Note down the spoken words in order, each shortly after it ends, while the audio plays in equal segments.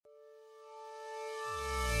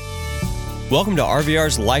Welcome to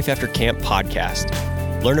RVR's Life After Camp podcast.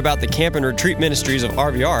 Learn about the camp and retreat ministries of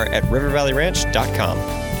RVR at rivervalleyranch.com.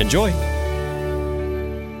 Enjoy.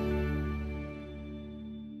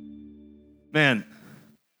 Man,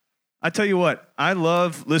 I tell you what, I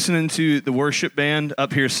love listening to the worship band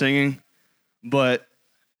up here singing, but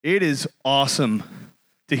it is awesome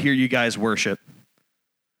to hear you guys worship.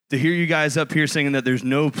 To hear you guys up here singing that there's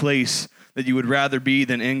no place that you would rather be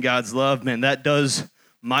than in God's love, man, that does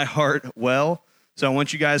my heart well. So I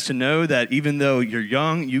want you guys to know that even though you're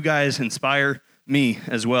young, you guys inspire me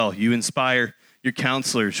as well. You inspire your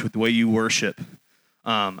counselors with the way you worship.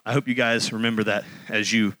 I hope you guys remember that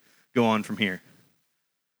as you go on from here.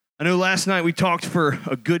 I know last night we talked for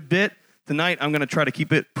a good bit. Tonight I'm going to try to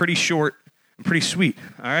keep it pretty short and pretty sweet.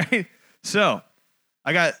 All right. So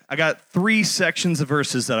I got three sections of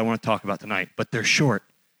verses that I want to talk about tonight, but they're short.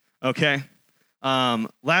 Okay.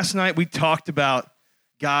 Last night we talked about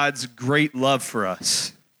God's great love for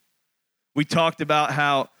us. We talked about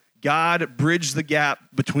how God bridged the gap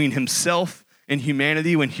between himself and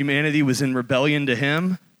humanity when humanity was in rebellion to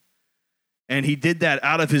him. And he did that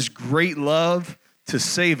out of his great love to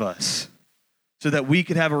save us so that we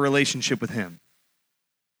could have a relationship with him.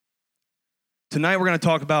 Tonight we're going to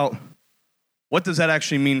talk about what does that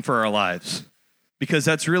actually mean for our lives? Because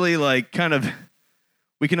that's really like kind of,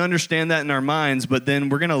 we can understand that in our minds, but then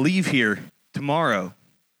we're going to leave here tomorrow.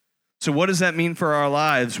 So what does that mean for our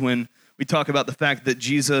lives when we talk about the fact that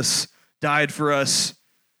Jesus died for us?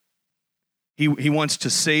 He wants to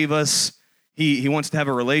save us. He wants to have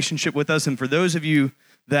a relationship with us. And for those of you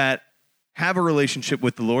that have a relationship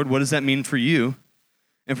with the Lord, what does that mean for you?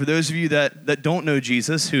 And for those of you that don't know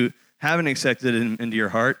Jesus, who haven't accepted him into your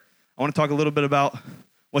heart, I want to talk a little bit about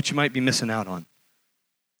what you might be missing out on.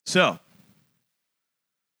 So,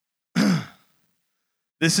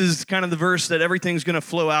 this is kind of the verse that everything's going to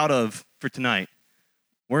flow out of for tonight.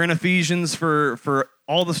 We're in Ephesians for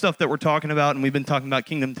all the stuff that we're talking about, and we've been talking about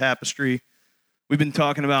kingdom tapestry. We've been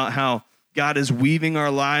talking about how God is weaving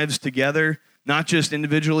our lives together, not just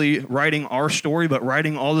individually writing our story, but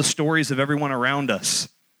writing all the stories of everyone around us.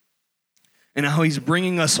 And how he's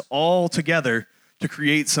bringing us all together to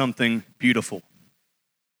create something beautiful.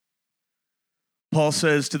 Paul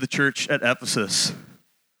says to the church at Ephesus,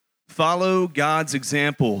 follow God's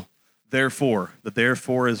example, therefore. The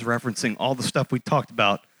therefore is referencing all the stuff we talked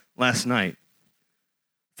about last night.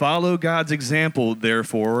 Follow God's example,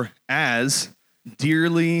 therefore, as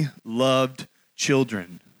dearly loved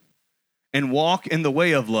children, and walk in the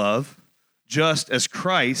way of love, just as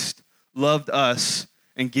Christ loved us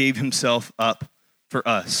and gave himself up for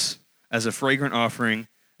us as a fragrant offering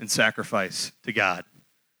and sacrifice to God.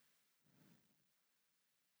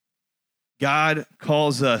 God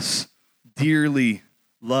calls us dearly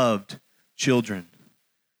loved children.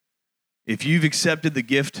 If you've accepted the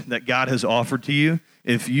gift that God has offered to you,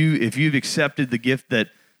 if you've accepted the gift that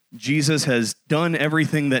Jesus has done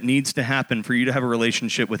everything that needs to happen for you to have a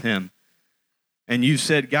relationship with him, and you've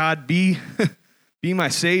said, God, be my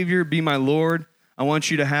Savior, be my Lord, I want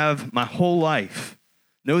you to have my whole life.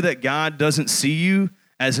 Know that God doesn't see you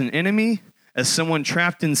as an enemy, as someone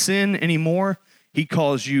trapped in sin anymore. He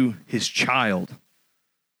calls you his child.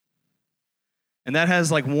 And that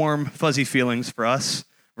has like warm, fuzzy feelings for us,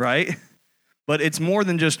 right? But it's more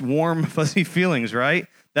than just warm, fuzzy feelings, right?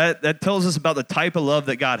 That tells us about the type of love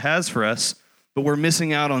that God has for us, but we're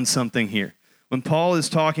missing out on something here. When Paul is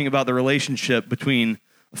talking about the relationship between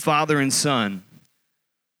father and son,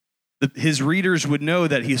 his readers would know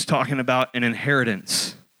that he's talking about an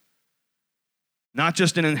inheritance. Not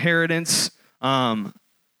just an inheritance.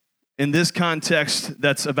 In this context,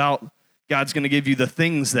 that's about God's going to give you the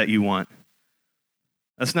things that you want.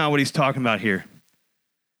 That's not what he's talking about here.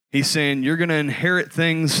 He's saying you're going to inherit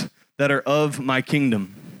things that are of my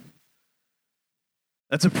kingdom.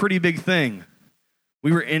 That's a pretty big thing.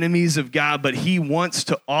 We were enemies of God, but he wants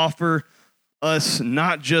to offer us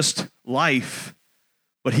not just life,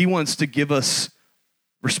 but he wants to give us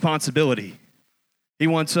responsibility. He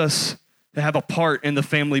wants us to have a part in the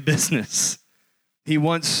family business. He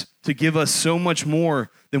wants to give us so much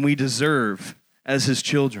more than we deserve as his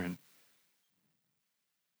children.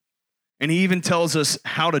 And he even tells us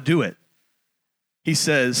how to do it. He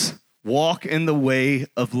says, walk in the way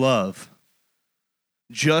of love,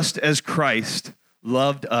 just as Christ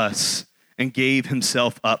loved us and gave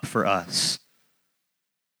himself up for us.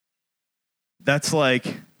 That's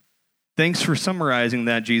like, thanks for summarizing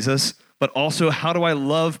that, Jesus, but also how do I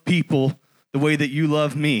love people the way that you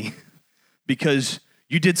love me? Because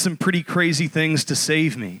you did some pretty crazy things to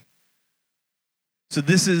save me. So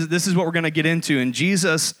this is what we're going to get into. And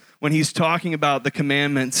Jesus when he's talking about the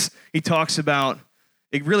commandments, he talks about,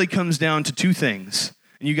 it really comes down to two things.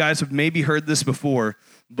 And you guys have maybe heard this before,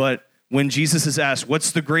 but when Jesus is asked,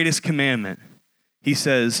 what's the greatest commandment? He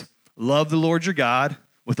says, love the Lord your God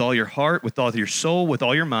with all your heart, with all your soul, with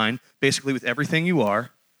all your mind, basically with everything you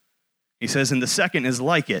are. He says, and the second is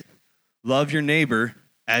like it. Love your neighbor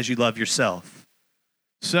as you love yourself.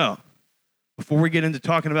 So, before we get into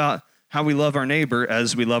talking about how we love our neighbor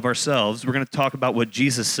as we love ourselves, we're going to talk about what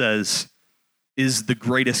Jesus says is the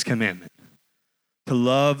greatest commandment. To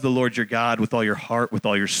love the Lord your God with all your heart, with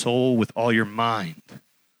all your soul, with all your mind.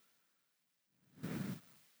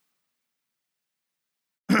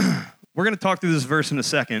 We're going to talk through this verse in a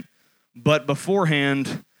second, but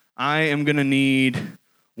beforehand, I am going to need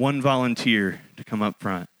one volunteer to come up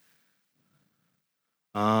front.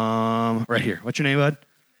 Right here. What's your name, bud?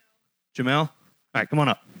 Jamel? All right, come on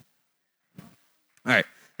up. All right,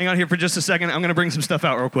 hang on here for just a second. I'm going to bring some stuff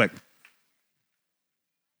out real quick.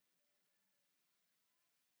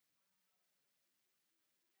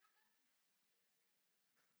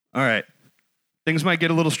 All right. Things might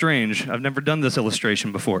get a little strange. I've never done this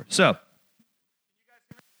illustration before. So,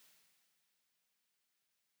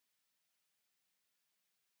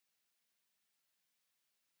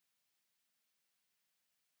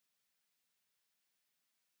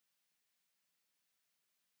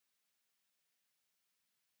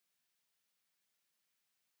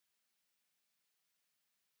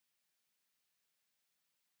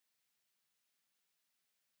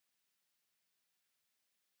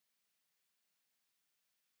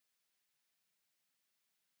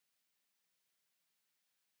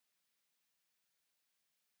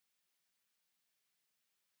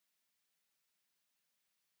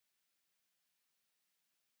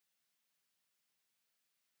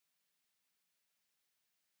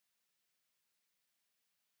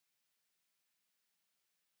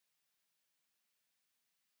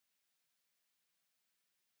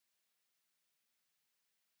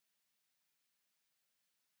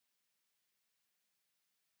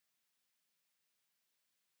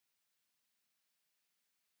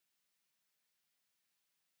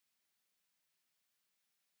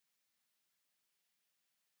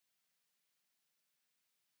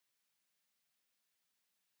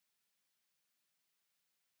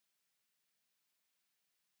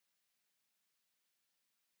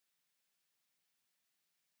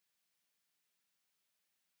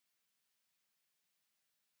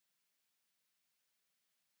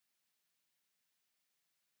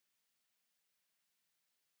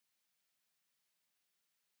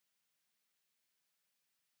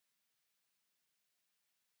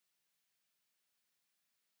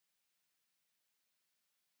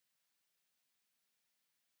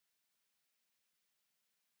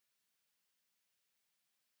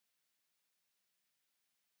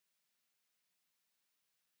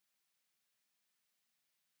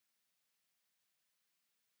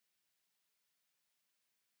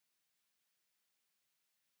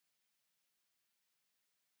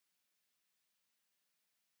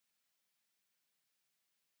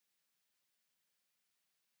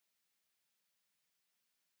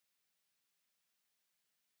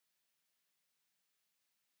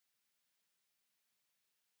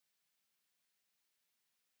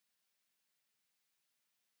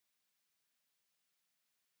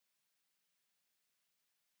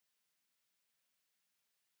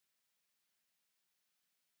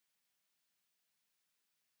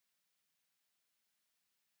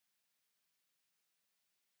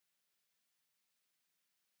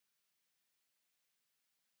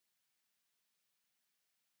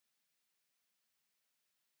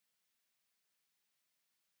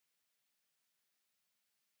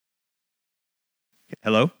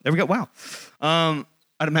 hello? There we go. Wow.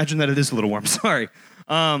 I'd imagine that it is a little warm. Sorry.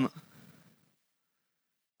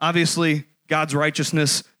 Obviously, God's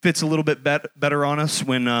righteousness fits a little bit better on us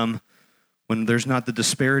when there's not the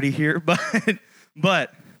disparity here.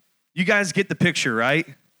 But you guys get the picture, right?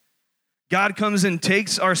 God comes and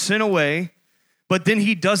takes our sin away, but then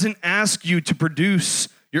he doesn't ask you to produce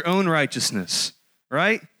your own righteousness,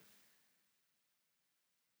 right?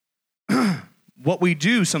 What we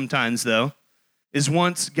do sometimes, though, is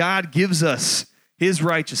once God gives us his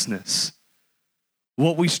righteousness,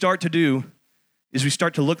 what we start to do is we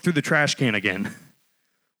start to look through the trash can again.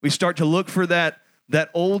 We start to look for that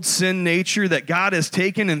old sin nature that God has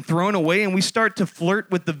taken and thrown away, and we start to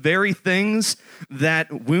flirt with the very things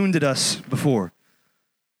that wounded us before.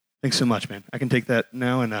 Thanks so much, man. I can take that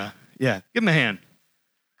now and, give him a hand.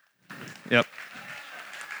 Yep.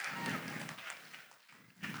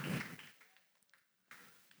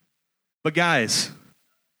 But guys,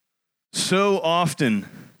 so often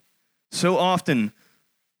So often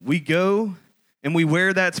we go and we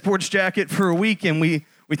wear that sports jacket for a week and we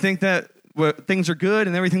think that things are good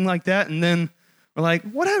and everything like that. And then we're like,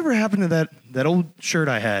 whatever happened to that old shirt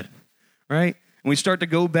I had, right? And we start to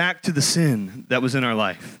go back to the sin that was in our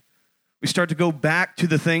life. We start to go back to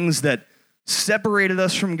the things that separated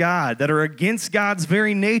us from God, that are against God's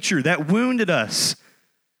very nature, that wounded us.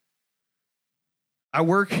 I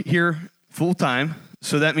work here full time,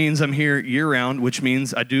 so that means I'm here year-round, which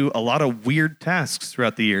means I do a lot of weird tasks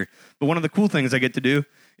throughout the year. But one of the cool things I get to do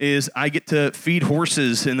is I get to feed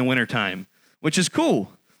horses in the wintertime, which is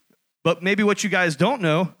cool. But maybe what you guys don't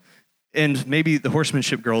know, and maybe the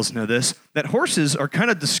horsemanship girls know this, that horses are kind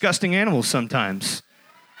of disgusting animals sometimes.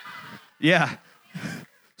 Yeah,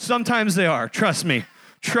 sometimes they are. Trust me.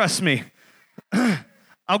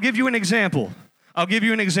 I'll give you an example.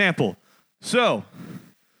 So,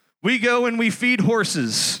 we go and we feed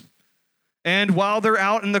horses. And while they're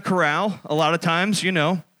out in the corral, a lot of times,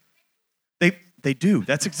 they do.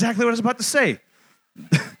 That's exactly what I was about to say.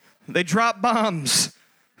 They drop bombs.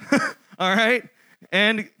 All right?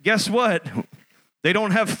 And guess what? They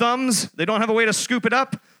don't have thumbs. They don't have a way to scoop it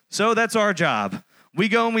up. So that's our job. We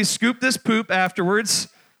go and we scoop this poop afterwards.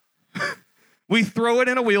 We throw it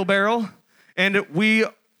in a wheelbarrow. And we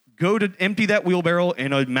go to empty that wheelbarrow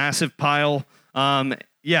in a massive pile. And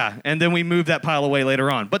then we move that pile away later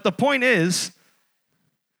on. But the point is,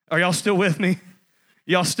 are y'all still with me?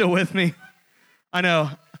 I know.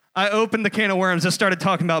 I opened the can of worms. I started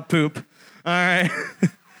talking about poop. All right.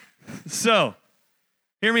 So,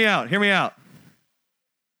 hear me out.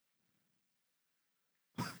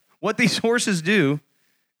 What these horses do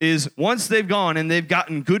is once they've gone and they've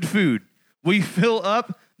gotten good food, we fill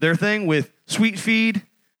up their thing with sweet feed,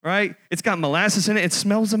 right? It's got molasses in it. It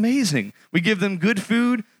smells amazing. We give them good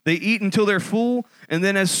food. They eat until they're full. And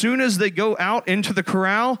then as soon as they go out into the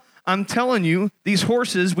corral, I'm telling you, these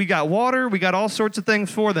horses, we got water, we got all sorts of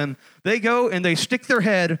things for them. They go and they stick their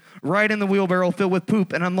head right in the wheelbarrow filled with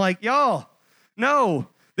poop. And I'm like, y'all, no,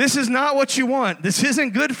 this is not what you want. This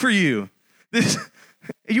isn't good for you.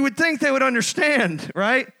 You would think they would understand,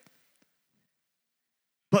 right?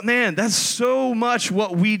 But man, that's so much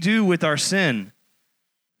what we do with our sin.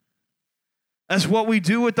 That's what we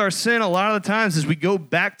do with our sin a lot of the times is we go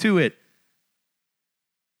back to it.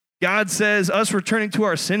 God says us returning to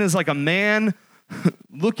our sin is like a man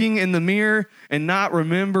looking in the mirror and not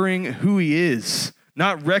remembering who he is,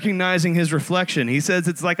 not recognizing his reflection. He says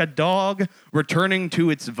it's like a dog returning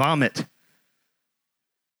to its vomit.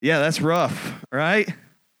 Yeah, that's rough, right?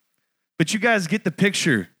 But you guys get the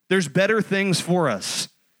picture. There's better things for us.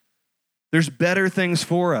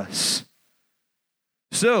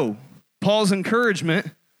 So, Paul's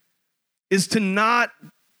encouragement is to not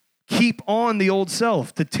keep on the old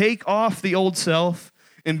self, to take off the old self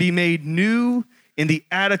and be made new in the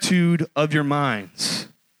attitude of your minds.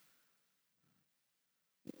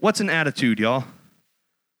 What's an attitude, y'all?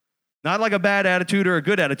 Not like a bad attitude or a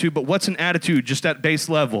good attitude, but what's an attitude just at base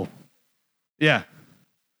level? Yeah.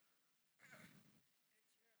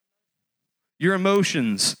 Your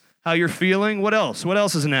emotions, how you're feeling. What else? What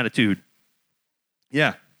else is an attitude?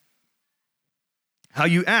 Yeah. How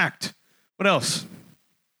you act. What else?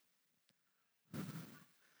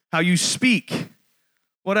 How you speak.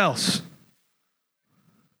 What else?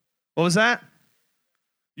 What was that?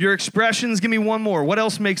 Your expressions. Give me one more. What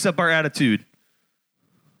else makes up our attitude?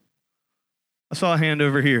 I saw a hand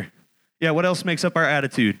over here. Yeah, what else makes up our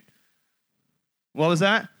attitude? What was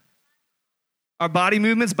that? Our body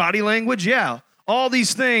movements, body language. Yeah, all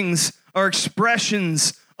these things are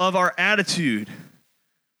expressions of our attitude.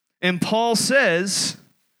 And Paul says,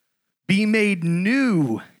 be made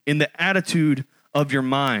new in the attitude of your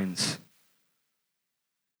minds.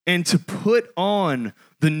 And to put on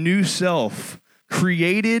the new self,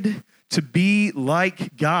 created to be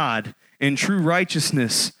like God in true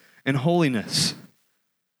righteousness and holiness.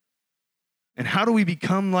 And how do we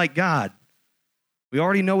become like God? We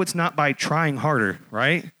already know it's not by trying harder,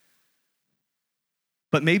 right?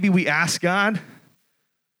 But maybe we ask God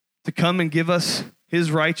to come and give us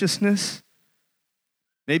his righteousness.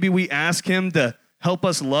 Maybe we ask him to help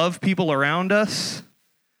us love people around us.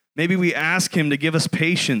 Maybe we ask him to give us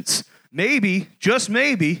patience. Maybe, just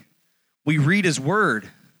maybe, we read his word.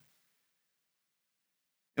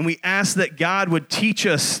 And we ask that God would teach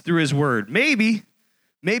us through his word. Maybe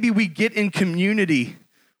we get in community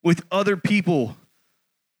with other people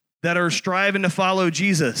that are striving to follow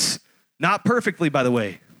Jesus. Not perfectly, by the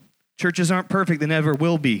way. Churches aren't perfect, they never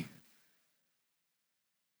will be.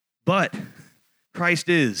 But Christ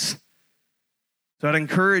is. So I'd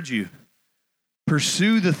encourage you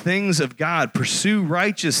Pursue the things of God. Pursue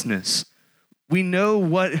righteousness. We know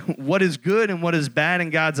what is good and what is bad in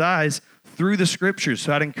God's eyes through the scriptures.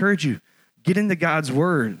 So I'd encourage you, get into God's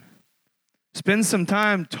word. Spend some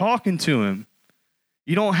time talking to him.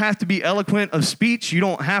 You don't have to be eloquent of speech. You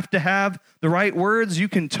don't have to have the right words. You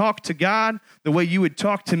can talk to God the way you would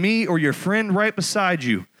talk to me or your friend right beside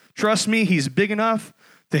you. Trust me, he's big enough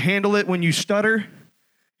to handle it when you stutter.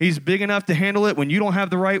 He's big enough to handle it when you don't have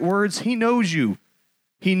the right words. He knows you.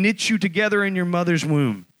 He knit you together in your mother's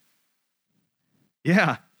womb.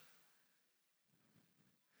 Yeah.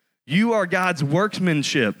 You are God's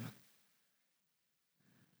workmanship.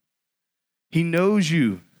 He knows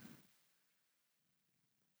you.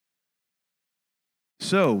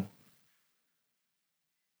 So,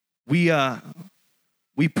 we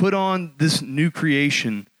put on this new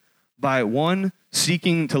creation by, one,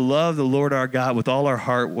 seeking to love the Lord our God with all our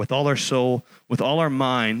heart, with all our soul, with all our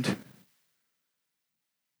mind.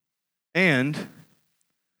 And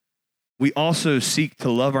we also seek to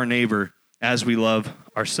love our neighbor as we love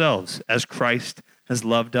ourselves, as Christ has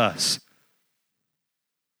loved us.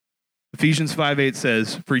 Ephesians 5:8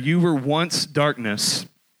 says, "For you were once darkness,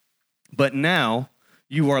 but now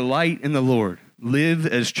you are light in the Lord. Live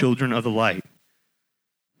as children of the light."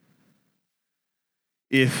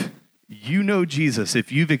 If you know Jesus,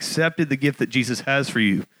 if you've accepted the gift that Jesus has for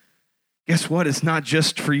you, guess what? It's not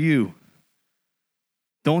just for you.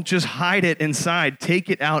 Don't just hide it inside. Take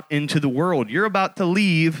it out into the world. You're about to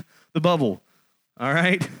leave the bubble, all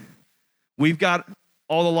right? We've got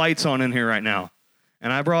all the lights on in here right now.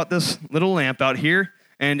 And I brought this little lamp out here,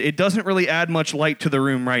 and it doesn't really add much light to the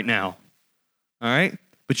room right now, all right?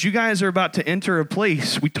 But you guys are about to enter a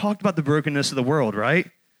place. We talked about the brokenness of the world, right?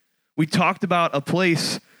 We talked about a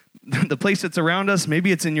place, the place that's around us.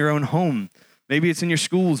 Maybe it's in your own home. Maybe it's in your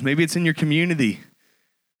schools. Maybe it's in your community.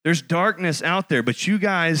 There's darkness out there, but you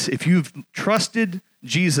guys, if you've trusted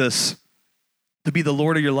Jesus to be the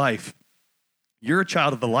Lord of your life, you're a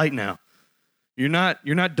child of the light now. You're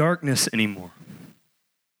not darkness anymore.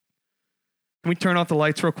 Can we turn off the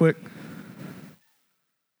lights real quick?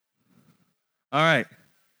 All right.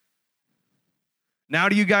 Now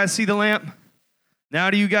do you guys see the lamp? Now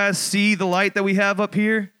do you guys see the light that we have up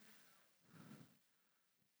here?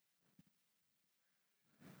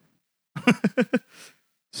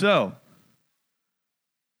 So,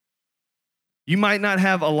 you might not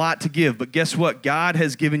have a lot to give, but guess what? God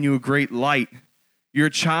has given you a great light. You're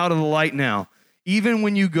a child of the light now. Even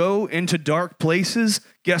when you go into dark places,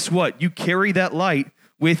 guess what? You carry that light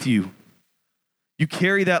with you. You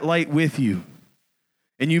carry that light with you.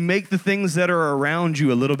 And you make the things that are around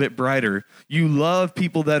you a little bit brighter. You love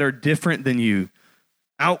people that are different than you,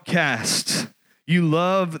 outcasts. You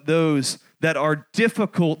love those that are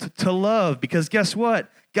difficult to love, because guess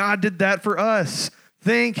what? God did that for us.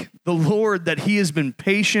 Thank the Lord that he has been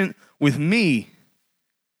patient with me.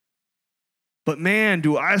 But man,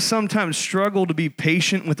 do I sometimes struggle to be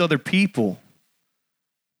patient with other people.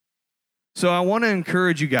 So I want to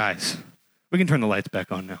encourage you guys. We can turn the lights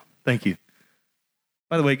back on now. Thank you.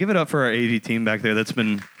 By the way, give it up for our AV team back there that's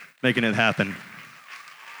been making it happen.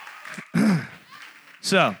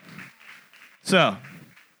 So,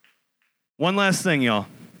 one last thing, y'all.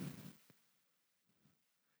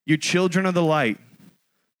 You're children of the light.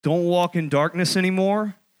 Don't walk in darkness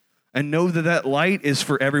anymore, and know that that light is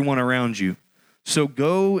for everyone around you. So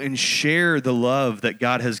go and share the love that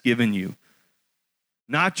God has given you.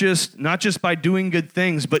 Not just by doing good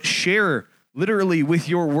things, but share literally with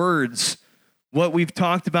your words what we've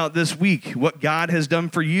talked about this week, what God has done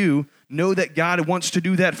for you. Know that God wants to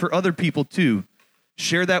do that for other people too.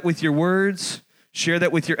 Share that with your words, share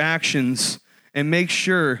that with your actions, and make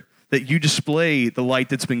sure that you display the light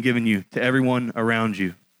that's been given you to everyone around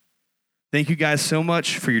you. Thank you guys so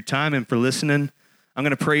much for your time and for listening. I'm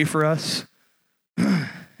going to pray for us, and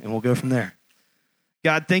we'll go from there.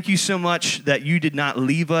 God, thank you so much that you did not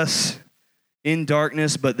leave us in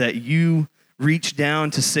darkness, but that you reached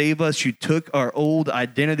down to save us. You took our old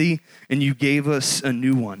identity and you gave us a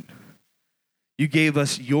new one. You gave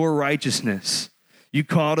us your righteousness. You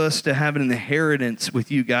called us to have an inheritance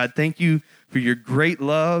with you, God. Thank you for your great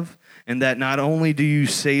love, and that not only do you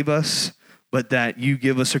save us, but that you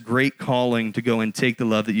give us a great calling to go and take the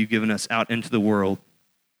love that you've given us out into the world.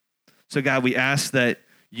 So God, we ask that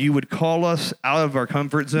you would call us out of our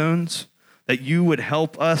comfort zones, that you would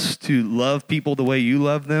help us to love people the way you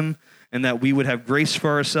love them, and that we would have grace for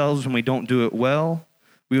ourselves when we don't do it well.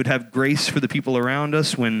 We would have grace for the people around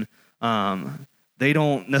us when they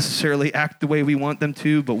don't necessarily act the way we want them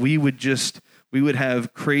to, but we would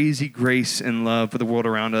have crazy grace and love for the world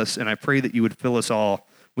around us. And I pray that you would fill us all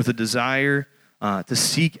with a desire to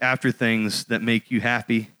seek after things that make you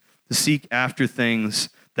happy, to seek after things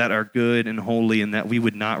that are good and holy, and that we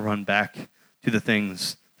would not run back to the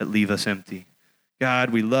things that leave us empty.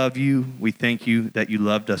 God, we love you. We thank you that you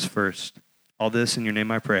loved us first. All this in your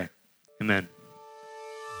name I pray. Amen.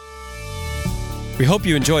 We hope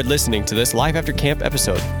you enjoyed listening to this Life After Camp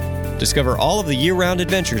episode. Discover all of the year-round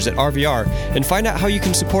adventures at RVR and find out how you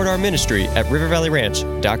can support our ministry at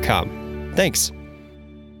rivervalleyranch.com. Thanks.